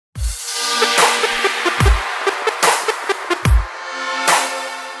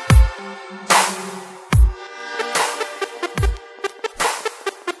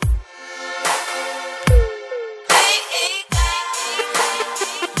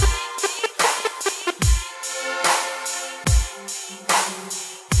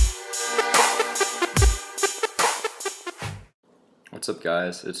up,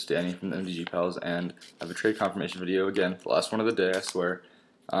 guys? It's Danny from the MTG Pals, and I have a trade confirmation video again, the last one of the day, I swear.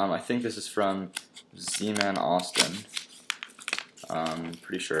 I think this is from zmanaustin.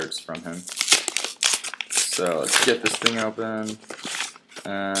 Pretty sure it's from him. So let's get this thing open,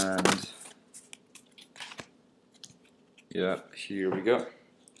 and yeah, here we go.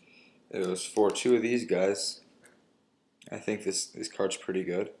 It was for two of these guys. I think this card's pretty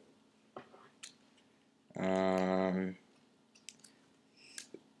good.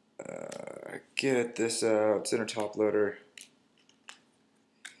 Get this out. It's in a top loader.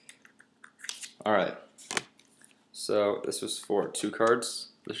 Alright. So this was for two cards.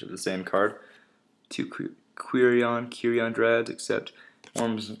 This is the same card. Two Quirion Dreads, except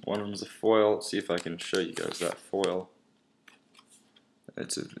one of them is a foil. Let's see if I can show you guys that foil.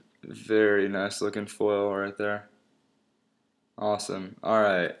 It's a very nice looking foil right there. Awesome.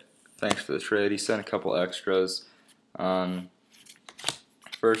 Alright. Thanks for the trade. He sent a couple extras.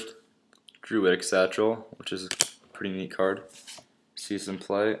 First, Druidic Satchel, which is a pretty neat card. See some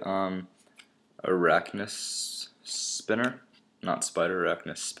play. Arachnus Spinner. Not Spider,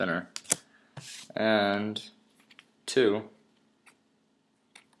 Arachnus Spinner. And two,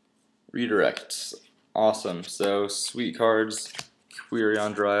 Redirects. Awesome. So, sweet cards.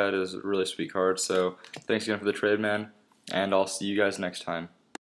 Quirion Dryad is a really sweet card. So, thanks again for the trade, man. And I'll see you guys next time.